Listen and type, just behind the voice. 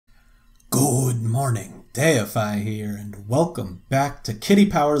Good morning, Deify here, and welcome back to Kitty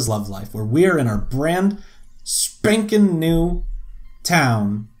Power's Love Life, where we are in our brand spanking new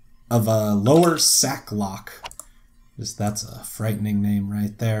town of Lower Sacklock. That's a frightening name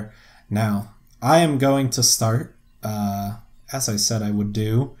right there. Now, I am going to start, as I said I would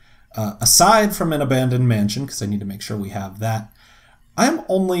do, aside from an abandoned mansion, because I need to make sure we have that, I'm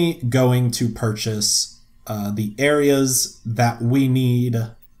only going to purchase the areas that we need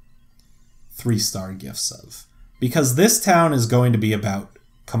 3-star gifts of, because this town is going to be about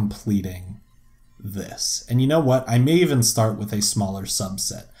completing this. And you know what? I may even start with a smaller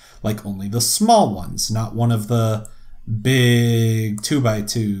subset, like only the small ones, not one of the big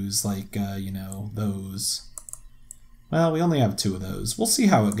 2x2s, like, you know, those. Well, we only have 2 of those. We'll see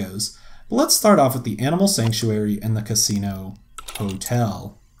how it goes. But let's start off with the Animal Sanctuary and the Casino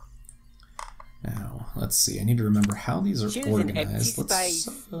Hotel. Now, let's see. I need to remember how these are organized.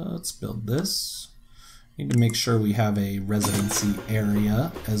 Let's build this. Need to make sure we have a residency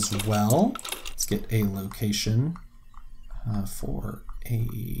area as well. Let's get a location for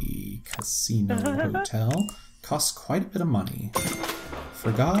a casino hotel. Costs quite a bit of money.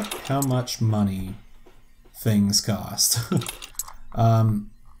 Forgot how much money things cost. I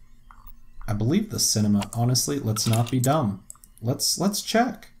believe the cinema. Honestly, let's not be dumb. Let's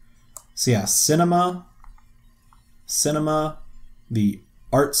check. So yeah, cinema, the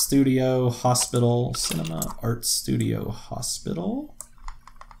art studio, hospital, cinema, art studio, hospital.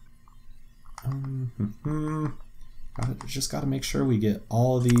 Just got to make sure we get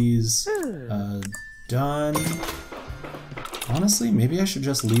all of these done. Honestly, maybe I should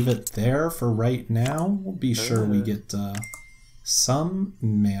just leave it there for right now. We'll be sure we get some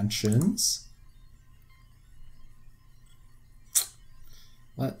mansions.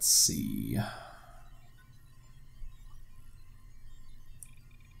 Let's see.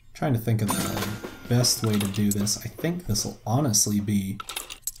 Trying to think of the best way to do this. I think this will honestly be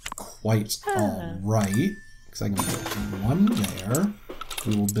quite alright, because I can build one there.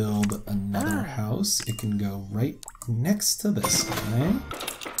 We will build another house. It can go right next to this guy.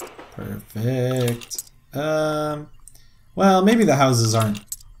 Perfect. Well, maybe the houses aren't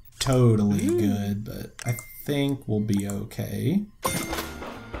totally good, but I think we'll be okay.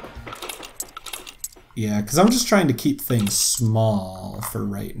 Yeah, because I'm just trying to keep things small for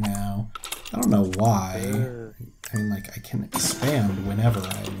right now. I don't know why. I mean, like, I can expand whenever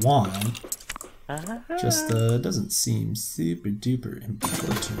I want. Just doesn't seem super duper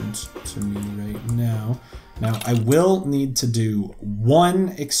important to me right now. Now, I will need to do one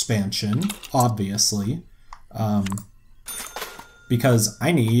expansion, obviously, because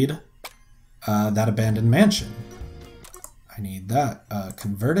I need that abandoned mansion. I need that.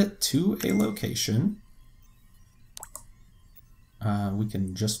 Convert it to a location. We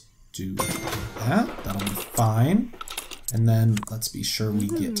can just do that. That'll be fine. And then let's be sure we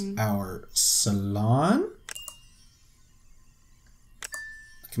get our salon.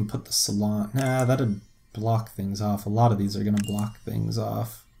 I can put the salon. Nah, that'd block things off. A lot of these are going to block things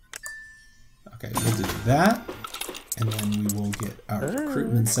off. Okay, we'll do that. And then we will get our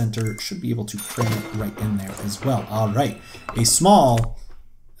recruitment center. Should be able to cram it right in there as well. All right, a small,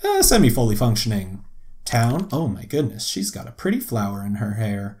 semi-fully functioning town. Oh my goodness, she's got a pretty flower in her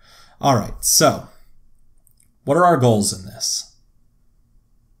hair. All right, so what are our goals in this?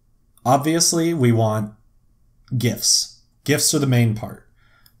 Obviously, we want gifts. Gifts are the main part.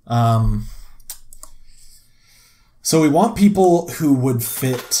 So we want people who would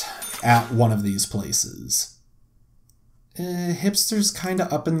fit at one of these places. Hipster's kind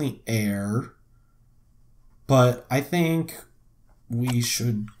of up in the air, but I think we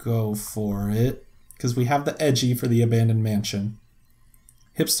should go for it because we have the edgy for the abandoned mansion.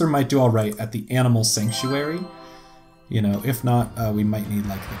 Hipster might do all right at the Animal Sanctuary. You know, if not, we might need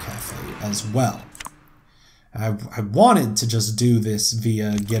like the cafe as well. I wanted to just do this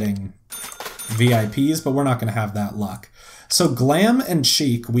via getting VIPs, but we're not going to have that luck. So glam and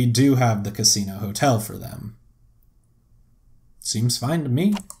chic, we do have the casino hotel for them. Seems fine to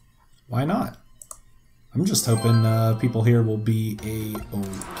me. Why not? I'm just hoping people here will be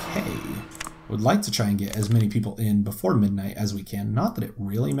a-okay. Would like to try and get as many people in before midnight as we can. Not that it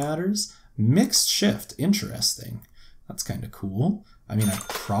really matters. Mixed shift. Interesting. That's kind of cool. I mean, I've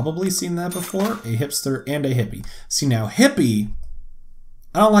probably seen that before. A hipster and a hippie. See, now, hippie...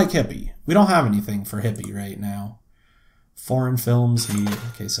 I don't like hippie. We don't have anything for hippie right now. Foreign films.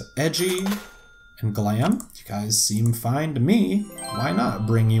 Okay, so edgy and glam. You guys seem fine to me. Why not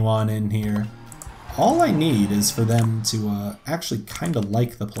bring you on in here? All I need is for them to actually kind of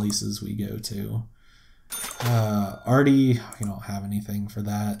like the places we go to. Artie, we don't have anything for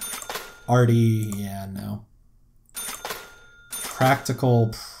that. Artie, yeah, no.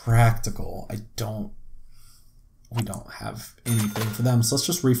 Practical. We don't have anything for them, so let's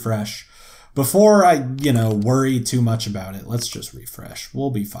just refresh. Before I, worry too much about it, let's just refresh.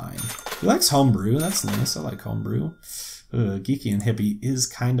 We'll be fine. He likes homebrew. That's nice. I like homebrew. Geeky and Hippie is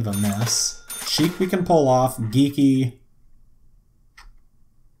kind of a mess. Chic we can pull off. Geeky.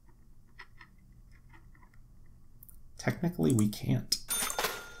 Technically, we can't.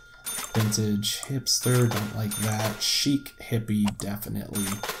 Vintage, hipster, don't like that. Chic, hippie, definitely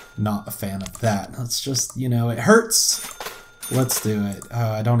not a fan of that. Let's just, it hurts. Let's do it.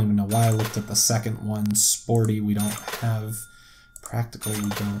 I don't even know why I looked at the second one. Sporty, we don't have. Practical, we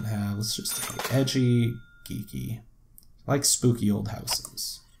don't have. Let's just take edgy, geeky. I like spooky old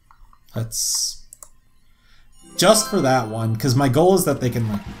houses. Let's... Just for that one, because my goal is that they can,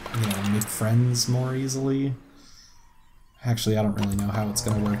 make friends more easily. Actually, I don't really know how it's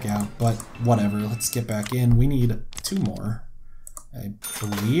going to work out, but whatever. Let's get back in. We need 2 more. I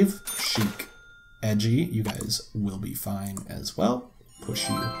believe. Chic. Edgy. You guys will be fine as well. Push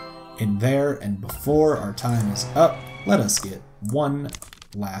you in there, and before our time is up, let us get one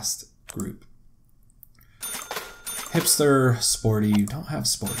last group. Hipster, sporty. You don't have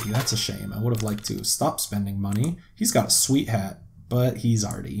sporty. That's a shame. I would have liked to stop spending money. He's got a sweet hat, but he's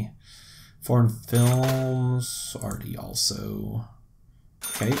arty. Foreign films, arty also.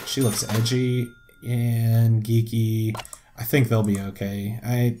 Okay, she looks edgy and geeky. I think they'll be okay.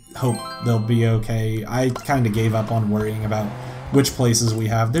 I hope they'll be okay. I kind of gave up on worrying about which places we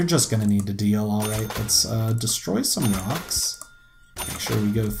have. They're just going to need to deal, alright. Let's destroy some rocks. Make sure we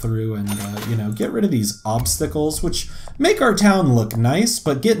go through and, get rid of these obstacles, which make our town look nice,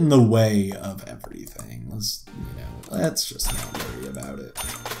 but get in the way of everything. Let's just not worry about it.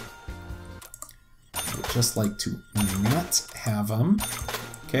 I'd just like to not have them.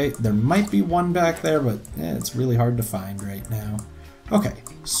 Okay, there might be one back there, but it's really hard to find right now. Okay,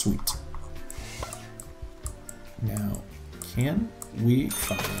 sweet. Now, can we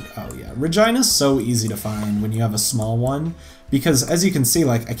find... Oh yeah, Regina's so easy to find when you have a small one, because as you can see,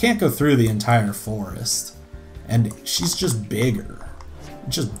 I can't go through the entire forest, and she's just bigger.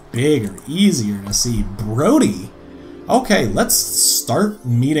 Just bigger, easier to see. Brody! Okay, let's start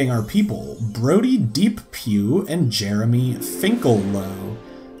meeting our people. Brody Deep Pew and Jeremy Finkellow.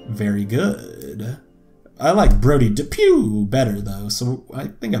 Very good. I like Brody Depew better, though, so I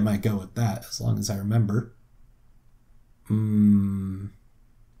think I might go with that, as long as I remember.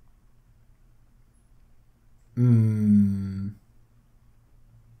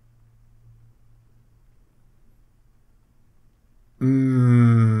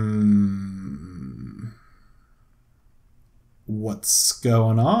 What's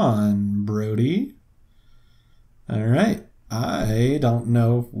going on, Brody? Alright, I don't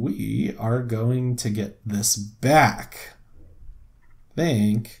know if we are going to get this back. I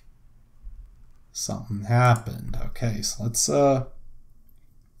think something happened. Okay, so let's, we'll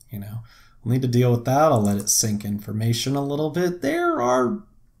need to deal with that. I'll let it sink information a little bit. There are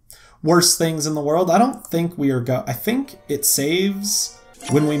worse things in the world. I don't think we are I think it saves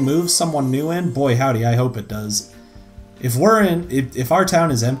when we move someone new in. Boy, howdy, I hope it does. If our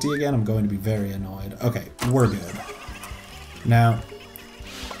town is empty again, I'm going to be very annoyed. Okay, we're good. Now,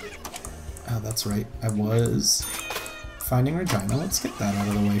 oh, that's right. I was finding Regina. Let's get that out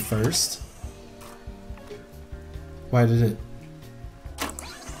of the way first. Why did it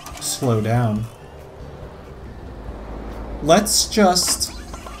slow down? Let's just...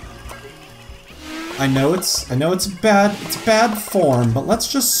 I know it's bad form, but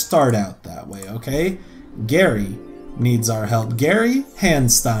let's just start out that way, okay? Gary needs our help. Gary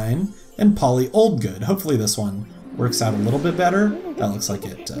Hanstein and Polly Oldgood. Hopefully this one works out a little bit better. That looks like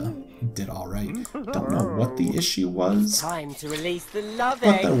it did all right. Don't know what the issue was, Time to release the love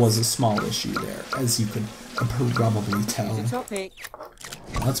but eggs. there was a small issue there, as you could probably tell.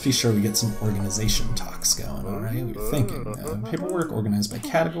 Let's be sure we get some organization talks going, alright? We were thinking, paperwork organized by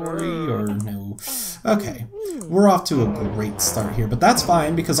category, or no? Okay, we're off to a great start here, but that's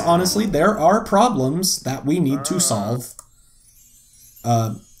fine, because honestly, there are problems that we need to solve.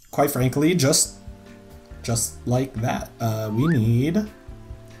 Quite frankly, just like that. We need...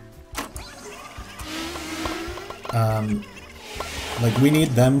 we need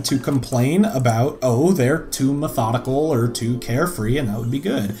them to complain about, oh, they're too methodical or too carefree, and that would be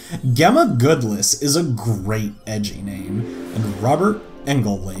good. Gemma Goodless is a great edgy name. And Robert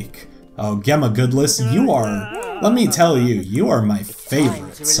Englelake. Oh, Gemma Goodless, you are, let me tell you, you are my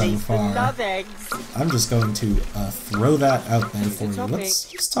favorite so far. I'm just going to throw that out there for you. Let's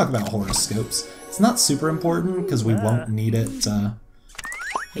just talk about horoscopes. It's not super important, because we won't need it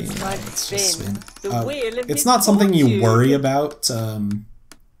It's time to spin. The wheel of it's not something you worry about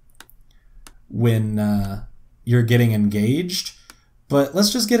when you're getting engaged, but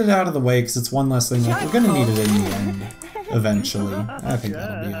let's just get it out of the way because it's one less thing. Like, we're gonna need it in the end eventually. I think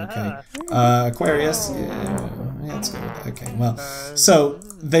that'll be okay. Aquarius, yeah, let's go with that. Okay, well, so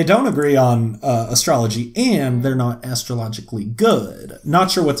they don't agree on astrology, and they're not astrologically good.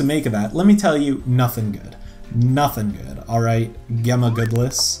 Not sure what to make of that. Let me tell you, nothing good. Nothing good. All right, Gemma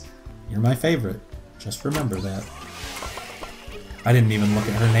Goodless, you're my favorite. Just remember that. I didn't even look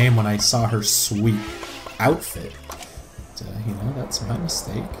at her name when I saw her sweet outfit. But, you know, that's my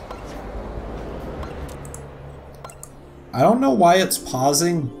mistake. I don't know why it's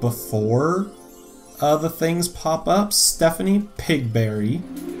pausing before the things pop up. Stephanie Pigberry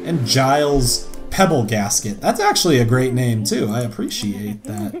and Giles Pebble Gasket. That's actually a great name too. I appreciate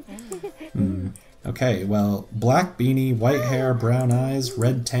that. Okay, well, black beanie, white hair, brown eyes,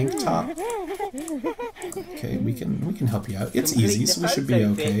 red tank top. Okay, we can help you out. It's easy, so we should be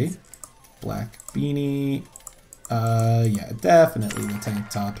okay. Black beanie. Yeah, definitely the tank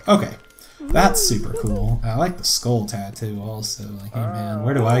top. Okay. That's super cool. I like the skull tattoo also. Like, hey man,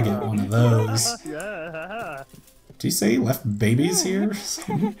 where do I get one of those? Did you say you left babies here?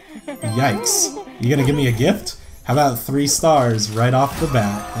 Yikes. You gonna give me a gift? How about 3 stars right off the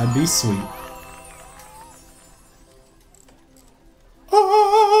bat? That'd be sweet.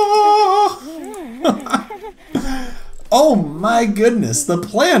 Oh my goodness, the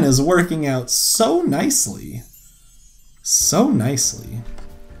plan is working out so nicely. So nicely.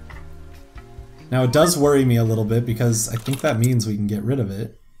 Now it does worry me a little bit because I think that means we can get rid of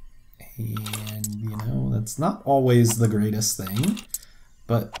it. And, you know, that's not always the greatest thing.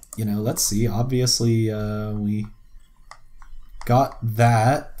 But, you know, let's see. Obviously, we got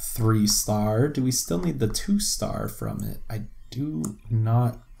that 3-star. Do we still need the 2-star from it? I do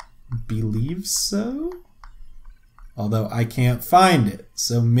not believe so. Although I can't find it.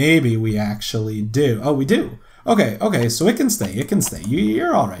 So maybe we actually do. Oh, we do. Okay, okay, so it can stay. It can stay.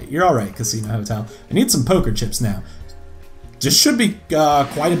 You're all right. You're all right, Casino Hotel. I need some poker chips now. This should be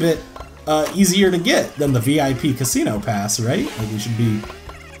quite a bit easier to get than the VIP Casino Pass, right? Like, we should be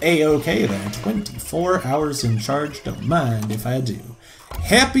A-okay there. 24 hours in charge. Don't mind if I do.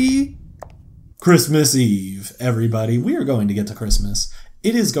 Happy Christmas Eve, everybody. We are going to get to Christmas.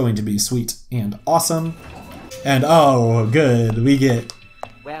 It is going to be sweet and awesome. And oh, good. We get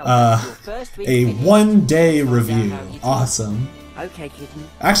a 1-day review. Awesome. Okay, kitten.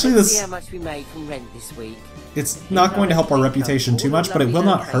 Actually, Let's see how much we made from rent this week. It's not going to help our reputation too much, but it will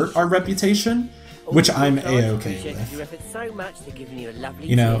not hurt our reputation, which I'm A-okay with.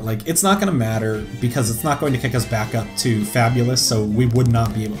 You know, like, it's not going to matter because it's not going to kick us back up to fabulous, so we would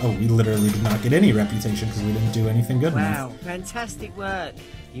not be able... Oh, we literally did not get any reputation because we didn't do anything good enough. Wow, fantastic work.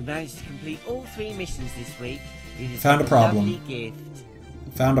 You managed to complete all 3 missions this week. Found a problem.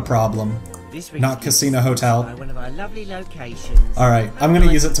 Found a problem. Not Casino Hotel. One of our lovely locations. Alright, I'm gonna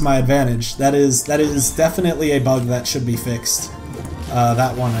use it to my advantage. That is definitely a bug that should be fixed.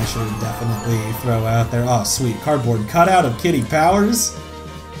 That one I should definitely throw out there. Oh, sweet. Cardboard cutout of Kitty Powers.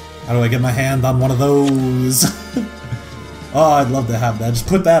 How do I get my hand on one of those? Oh, I'd love to have that. Just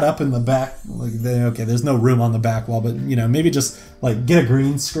put that up in the back. Like, okay, there's no room on the back wall, but, you know, maybe just, like, get a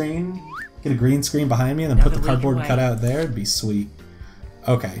green screen. Get a green screen behind me and then put the cardboard cutout there. It'd be sweet.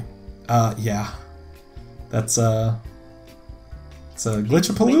 Okay. Yeah. It's a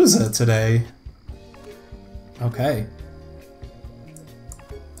Glitchapalooza today. Okay.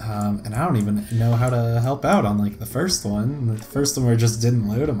 And I don't even know how to help out on, like, the first one. The first one where it just didn't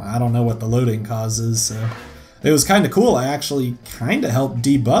load them. I don't know what the loading causes, so... It was kind of cool. I actually kind of helped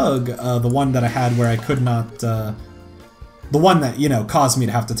debug the one that I had where I could not... the one that, you know, caused me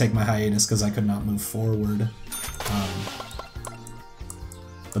to have to take my hiatus because I could not move forward.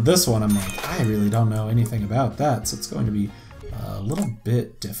 But this one, I'm like, I really don't know anything about that, so it's going to be a little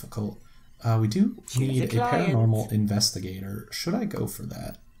bit difficult. We do need a paranormal investigator. Should I go for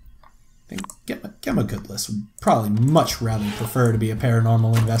that? I think Gemma Goodless would probably much rather prefer to be a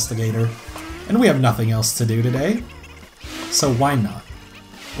paranormal investigator. And we have nothing else to do today, so why not?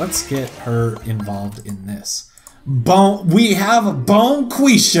 Let's get her involved in this. We have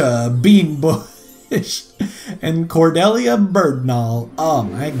Bonquisha Beanbush and Cordelia Birdnall. Oh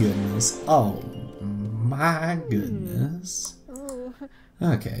my goodness. Oh my goodness.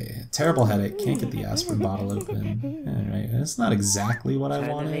 Okay, terrible headache. Can't get the aspirin bottle open. Alright, that's not exactly what I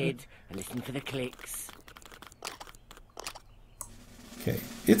wanted. Listen for the clicks. Okay,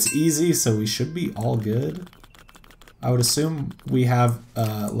 it's easy, so we should be all good. I would assume we have,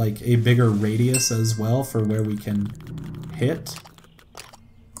 like, a bigger radius as well for where we can hit.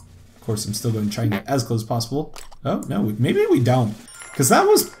 course, I'm still going to try and get as close as possible. Oh, no, maybe we don't. Because that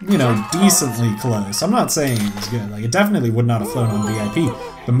was, you know, decently close. I'm not saying it was good. Like, it definitely would not have flown on VIP.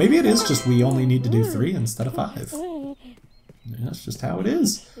 But maybe it is just we only need to do 3 instead of 5. Yeah, that's just how it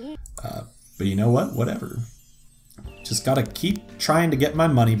is. But you know what? Whatever. Just gotta keep trying to get my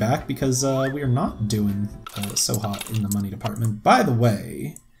money back because we are not doing so hot in the money department. By the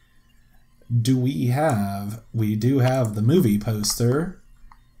way, we do have the movie poster.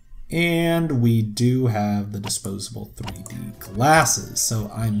 And we do have the disposable 3D glasses.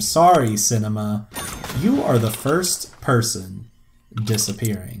 So I'm sorry, cinema. You are the first person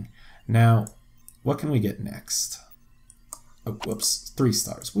disappearing. Now, what can we get next? Oh, whoops. 3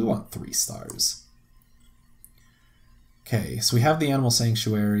 stars. We want 3 stars. Okay, so we have the Animal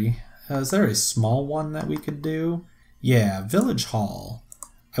Sanctuary. Is there a small one that we could do? Yeah, Village Hall.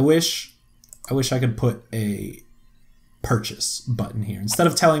 I wish I could put a purchase button here. Instead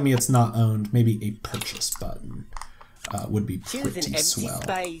of telling me it's not owned, maybe a purchase button would be pretty swell.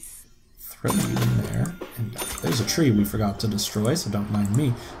 Space. Throw you in there. And there's a tree we forgot to destroy, so don't mind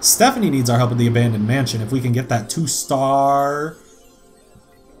me. Stephanie needs our help with the abandoned mansion. If we can get that 2-star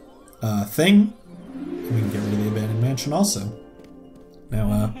thing, we can get rid of the abandoned mansion also.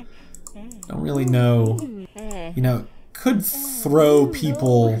 Now, don't really know. You know, could throw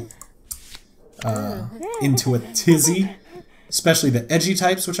people into a tizzy, especially the edgy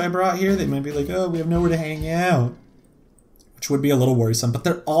types which I brought here. They might be like, oh, we have nowhere to hang out, which would be a little worrisome, but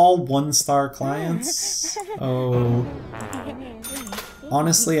they're all 1-star clients. Oh,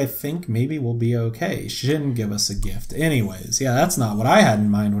 honestly, I think maybe we'll be okay. She didn't give us a gift. Anyways, yeah, that's not what I had in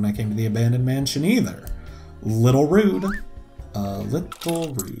mind when I came to the abandoned mansion either. Little rude.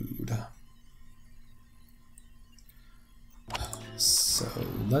 Little rude. So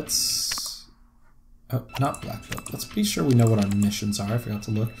let's... Oh, not Black Belt. Let's be sure we know what our missions are. I forgot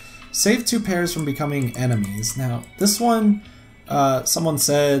to look. Save 2 pairs from becoming enemies. Now, this one, someone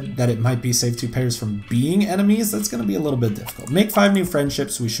said that it might be save 2 pairs from being enemies. That's going to be a little bit difficult. Make 5 new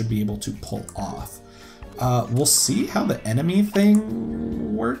friendships we should be able to pull off. We'll see how the enemy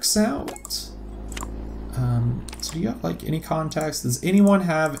thing works out. So do you have, like, any contacts? Does anyone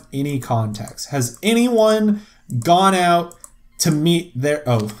have any contacts? Has anyone gone out to meet their...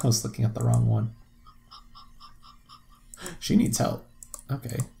 Oh, I was looking at the wrong one. She needs help.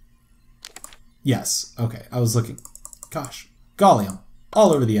 Okay. Yes. Okay. I was looking. Gosh. Golly, I'm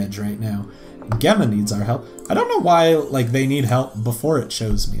all over the edge right now. Gemma needs our help. I don't know why, like, they need help before it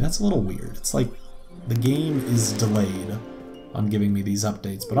shows me. That's a little weird. It's like the game is delayed on giving me these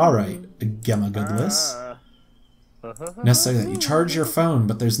updates. But alright, Gemma Goodless. Necessary that you charge your phone,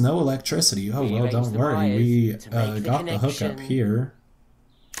 but there's no electricity. Oh, well, don't worry. We got the hookup here.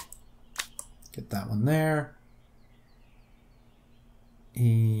 Get that one there.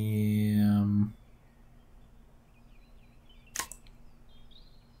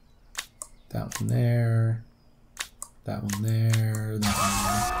 That one there. That one there. That one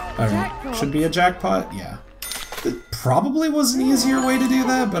there. Alright, should be a jackpot? Yeah. It probably was an easier way to do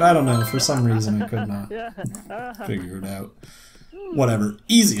that, but I don't know. For some reason, I could not figure it out. Whatever.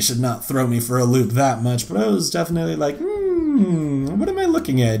 Easy should not throw me for a loop that much, but I was definitely like, what am I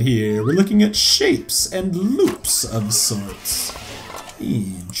looking at here? We're looking at shapes and loops of sorts.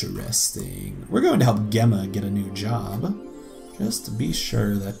 Interesting. We're going to help Gemma get a new job, just to be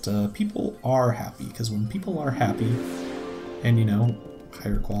sure that people are happy, because when people are happy, and, you know,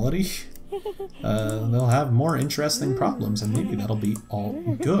 higher quality, they'll have more interesting problems, and maybe that'll be all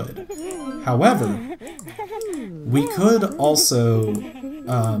good. However, we could also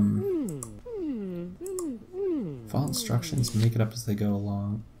follow instructions, make it up as they go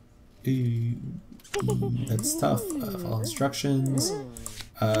along. That's tough. Follow instructions.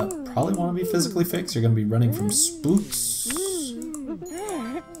 Probably want to be physically fixed. You're going to be running from spooks.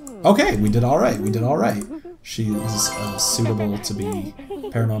 Okay, we did alright. We did alright. She is suitable to be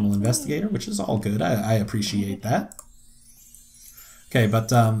paranormal investigator, which is all good. I appreciate that. Okay,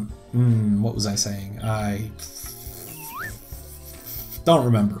 but what was I saying? I don't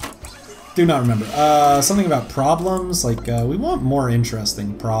remember. Do not remember. Something about problems. Like, we want more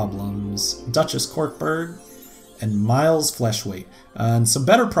interesting problems. Duchess Corkberg and Miles Fleshweight. And some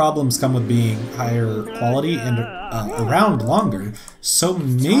better problems come with being higher quality and around longer. So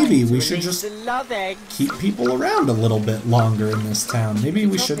maybe we should just keep people around a little bit longer in this town. Maybe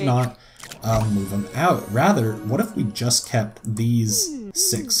we should not move them out. Rather, what if we just kept these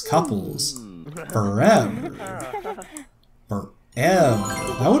 6 couples forever? Forever.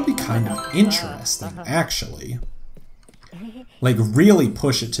 That would be kind of interesting, actually. Like, really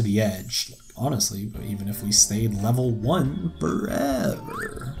push it to the edge. Honestly, even if we stayed level 1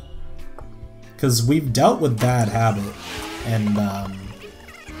 forever. because we've dealt with bad habit and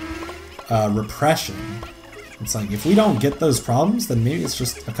repression. It's like, if we don't get those problems, then maybe it's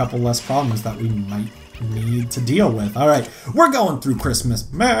just a couple less problems that we might need to deal with. Alright, we're going through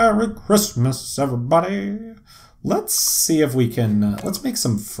Christmas. Merry Christmas, everybody! Let's see if we can, let's make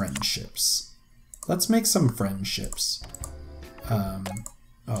some friendships. Let's make some friendships. Oh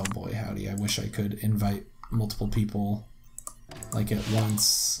boy, howdy, I wish I could invite multiple people, like, at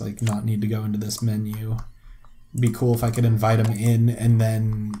once, like, not need to go into this menu. It'd be cool if I could invite them in, and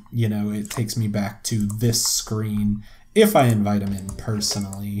then, you know, it takes me back to this screen if I invite them in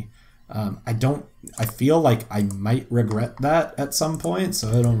personally. I feel like I might regret that at some point,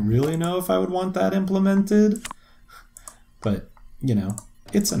 so I don't really know if I would want that implemented. But, you know,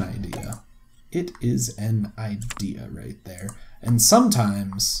 it's an idea. It is an idea right there. And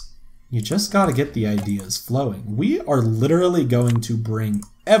sometimes you just gotta get the ideas flowing. We are literally going to bring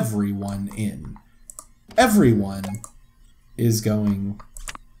everyone in. Everyone is going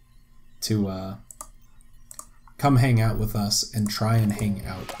to come hang out with us and try and hang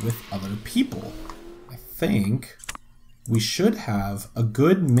out with other people. I think we should have a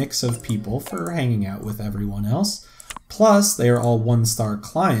good mix of people for hanging out with everyone else. Plus, they are all one-star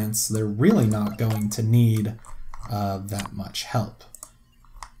clients, so they're really not going to need that much help.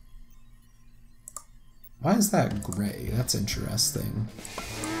 Why is that gray? That's interesting.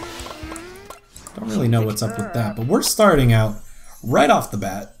 Don't really know what's up with that, but we're starting out right off the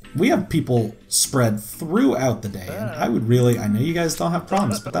bat. We have people spread throughout the day, and I would really, I know you guys don't have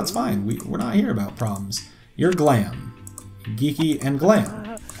problems, but that's fine. We're not here about problems. You're glam. Geeky and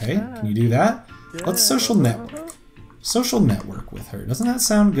glam. Okay, can you do that? Let's social network. Social network with her. Doesn't that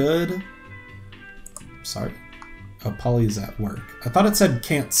sound good? Sorry. Oh, Polly's at work. I thought it said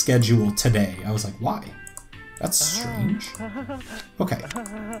can't schedule today. I was like, why? That's strange. Okay.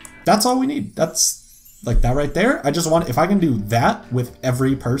 That's all we need. That's like that right there. I just want, if I can do that with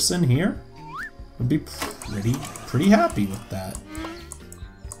every person here, I'd be pretty happy with that.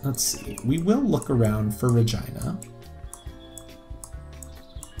 Let's see. We will look around for Regina.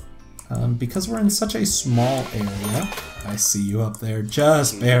 Because we're in such a small area. I see you up there,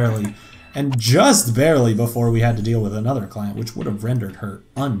 just barely. And just barely before we had to deal with another client, which would have rendered her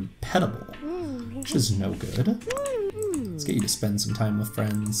unpettable. Which is no good. Let's get you to spend some time with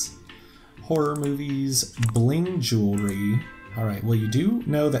friends. Horror movies, bling jewelry. Alright, well you do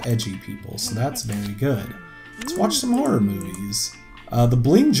know the edgy people, so that's very good. Let's watch some horror movies. The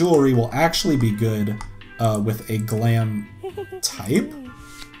bling jewelry will actually be good with a glam type.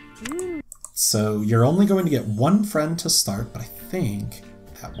 So you're only going to get one friend to start, but I think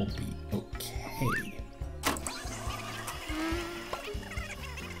that will be okay.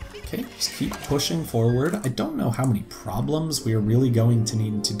 Okay, just keep pushing forward. I don't know how many problems we are really going to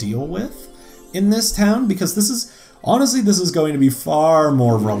need to deal with in this town, because this is, honestly, this is going to be far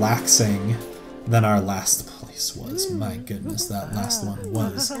more relaxing than our last place was. My goodness, that last one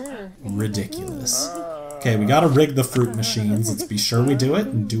was ridiculous. Okay, we gotta rig the fruit machines. Let's be sure we do it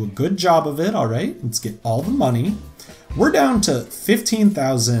and do a good job of it. Alright, let's get all the money. We're down to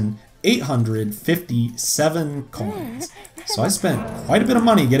 15,857 coins. So I spent quite a bit of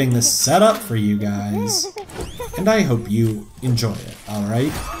money getting this set up for you guys. And I hope you enjoy it,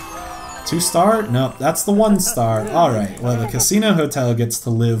 alright? 2-star? Nope, that's the 1-star. Alright, well, the casino hotel gets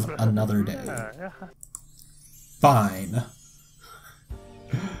to live another day. Fine.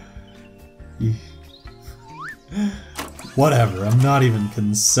 Whatever, I'm not even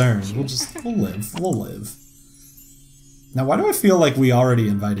concerned. We'll live. Now, why do I feel like we already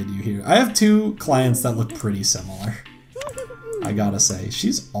invited you here? I have 2 clients that look pretty similar. I gotta say,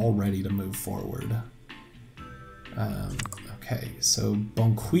 she's all ready to move forward. Okay, so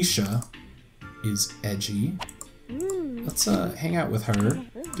Bonquisha is edgy. Let's hang out with her,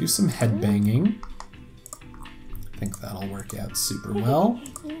 do some headbanging. I think that'll work out super well.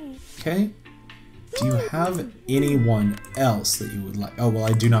 Okay. Do you have anyone else that you would like? Oh, well,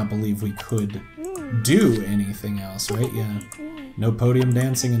 I do not believe we could do anything else, right? Yeah. No podium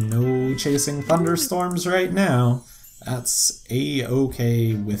dancing and no chasing thunderstorms right now. That's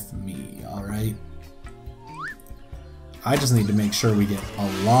a-okay with me, alright? I just need to make sure we get a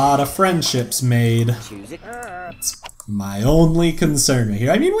lot of friendships made. That's my only concern right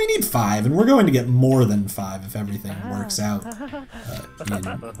here. I mean, we need 5, and we're going to get more than 5 if everything works out in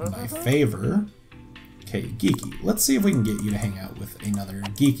my favor. Okay, Geeky. Let's see if we can get you to hang out with another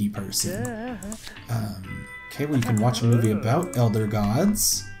geeky person. Okay, well, you can watch a movie about elder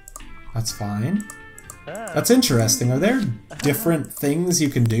gods. That's fine. That's interesting. Are there different things you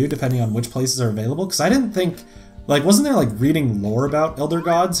can do depending on which places are available? Because I didn't think Like, wasn't there like reading lore about Elder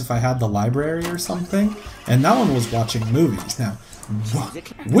Gods if I had the library or something? And that one was watching movies. Now,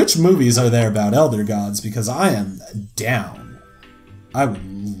 which movies are there about Elder Gods? Because I am down. I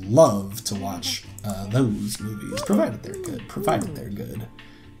would love to watch those movies, provided they're good. Provided they're good.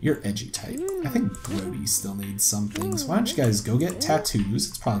 You're edgy type. I think Brody still needs something. So why don't you guys go get tattoos?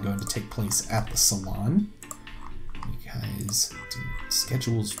 It's probably going to take place at the salon. You guys,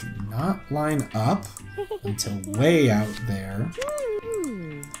 schedules do not line up until way out there.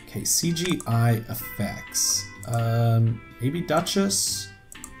 Okay, CGI effects. Maybe Duchess.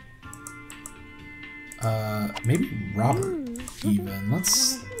 Maybe Robert even.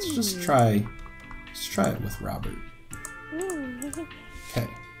 Let's just try. Let's try it with Robert. Okay.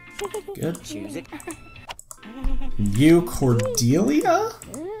 Good. You, Cordelia?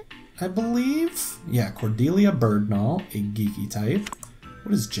 I believe? Yeah, Cordelia Birdnall, a geeky type.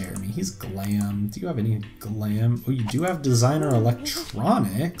 What is Jeremy? He's glam. Do you have any glam? Oh, you do have designer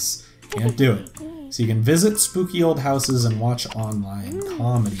electronics. Can't do it. So you can visit spooky old houses and watch online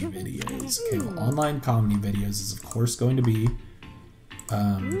comedy videos. Okay, well, online comedy videos is of course going to be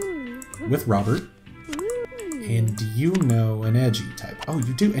with Robert. And do you know an edgy type? Oh,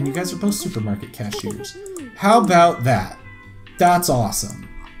 you do, and you guys are both supermarket cashiers. How about that? That's awesome.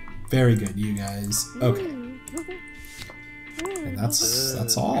 Very good, you guys. Okay. And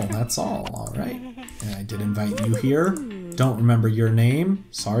that's all. That's all. All right. And I did invite you here. Don't remember your name.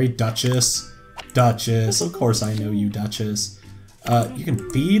 Sorry, Duchess. Duchess. Of course I know you, Duchess. You can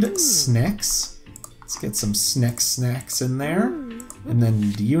feed snacks. Let's get some snacks in there. And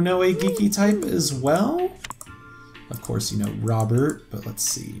then, do you know a geeky type as well? Of course, you know Robert, but let's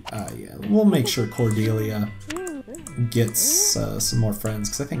see. Yeah, we'll make sure Cordelia gets some more friends,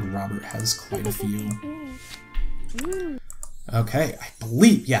 because I think Robert has quite a few. Okay, I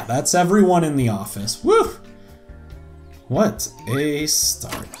believe, yeah, that's everyone in the office. Woo! What a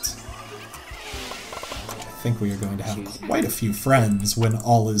start. I think we are going to have quite a few friends when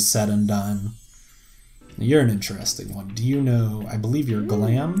all is said and done. You're an interesting one. Do you know, I believe you're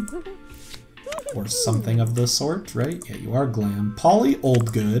glam? Or something of the sort, right? Yeah, you are glam. Polly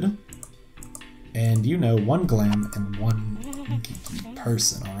Oldgood. And you know one glam and one geeky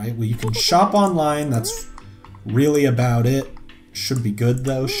person, alright? Well, you can shop online. That's really about it. Should be good,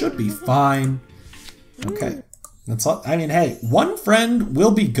 though. Should be fine. Okay. That's all. I mean, hey, one friend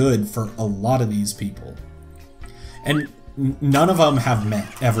will be good for a lot of these people. And none of them have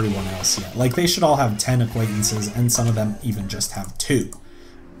met everyone else yet. Like, they should all have 10 acquaintances, and some of them even just have 2.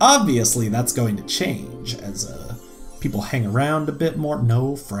 Obviously, that's going to change as people hang around a bit more.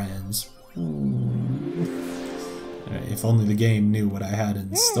 No friends. If only the game knew what I had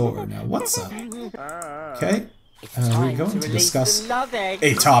in store. Now, what's up? Okay, we're going to discuss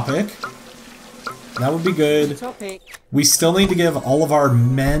a topic. That would be good. We still need to give all of our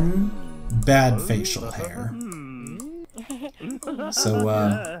men bad facial hair.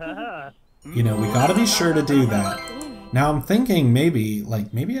 So, you know, we gotta be sure to do that. Now I'm thinking maybe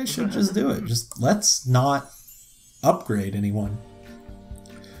I should just do it. Just let's not upgrade anyone.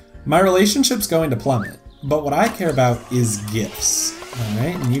 My relationship's going to plummet, but what I care about is gifts.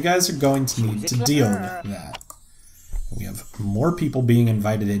 Alright, and you guys are going to need to deal with that. We have more people being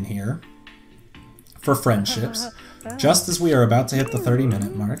invited in here for friendships, just as we are about to hit the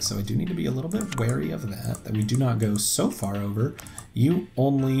 30-minute mark, so I do need to be a little bit wary of that we do not go so far over. You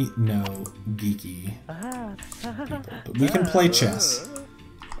only know geeky people, but we can play chess.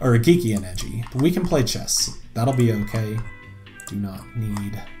 Or geeky and edgy, but we can play chess. That'll be okay. Do not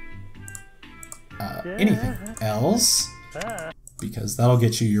need anything else, because that'll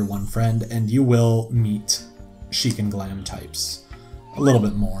get you your one friend, and you will meet chic and glam types a little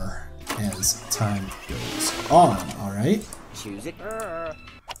bit more as time goes on, alright?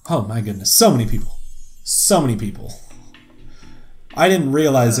 Oh my goodness, so many people. So many people. I didn't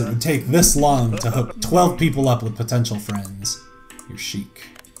realize it would take this long to hook 12 people up with potential friends. You're chic.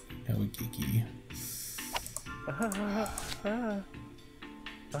 No geeky.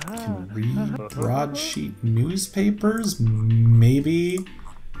 Can read broadsheet newspapers? Maybe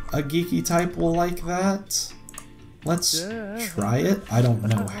a geeky type will like that. Let's try it. I don't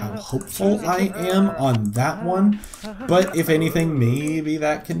know how hopeful I am on that one, but if anything, maybe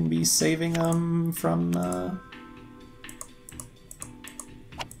that can be saving them from,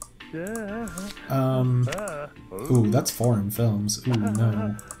 ooh, that's foreign films. Ooh,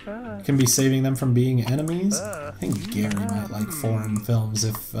 no. Can be saving them from being enemies? I think Gary might like foreign films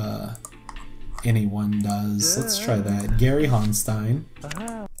if, anyone does. Let's try that. Gary Honstein.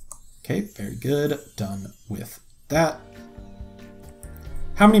 Okay, very good. Done with that.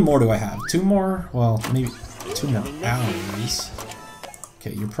 How many more do I have? 2 more? Well, maybe 2 more hours.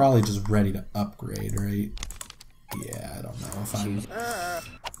 Okay, you're probably just ready to upgrade, right? Yeah, I don't know if I'm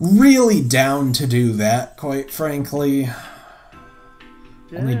really down to do that, quite frankly.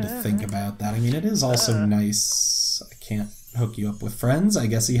 I'll need to think about that. I mean, it is also nice. I can't hook you up with friends. I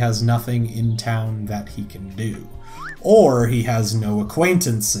guess he has nothing in town that he can do. Or he has no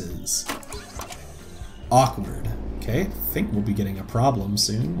acquaintances. Awkward. Okay, I think we'll be getting a problem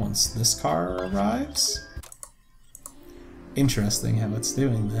soon once this car arrives. Interesting how it's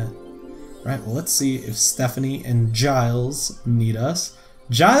doing that. Right, well, let's see if Stephanie and Giles need us.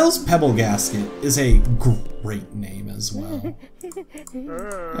 Giles Pebble Gasket is a great name as well.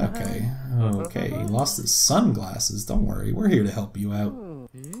 Okay, he lost his sunglasses. Don't worry, we're here to help you out.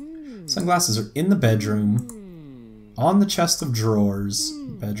 Sunglasses are in the bedroom, on the chest of drawers.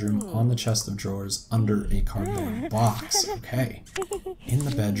 Bedroom, on the chest of drawers, under a cardboard box. Okay, in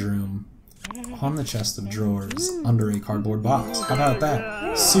the bedroom, on the chest of drawers, under a cardboard box. How about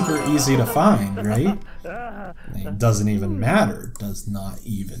that? Super easy to find, right? It doesn't even matter. Does not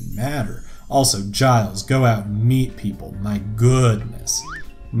even matter. Also, Giles, go out and meet people. My goodness.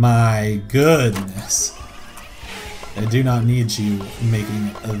 My goodness. I do not need you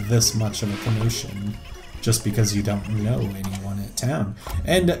making this much of a commotion just because you don't know anyone at town.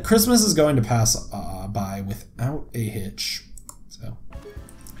 And Christmas is going to pass by without a hitch. So,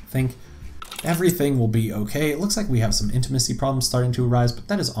 I think everything will be okay. It looks like we have some intimacy problems starting to arise, but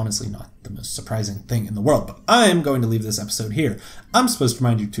that is honestly not the most surprising thing in the world. But I am going to leave this episode here. I'm supposed to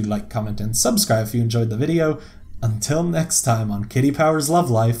remind you to like, comment, and subscribe if you enjoyed the video. Until next time on Kitty Powers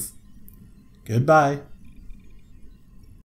Love Life, goodbye.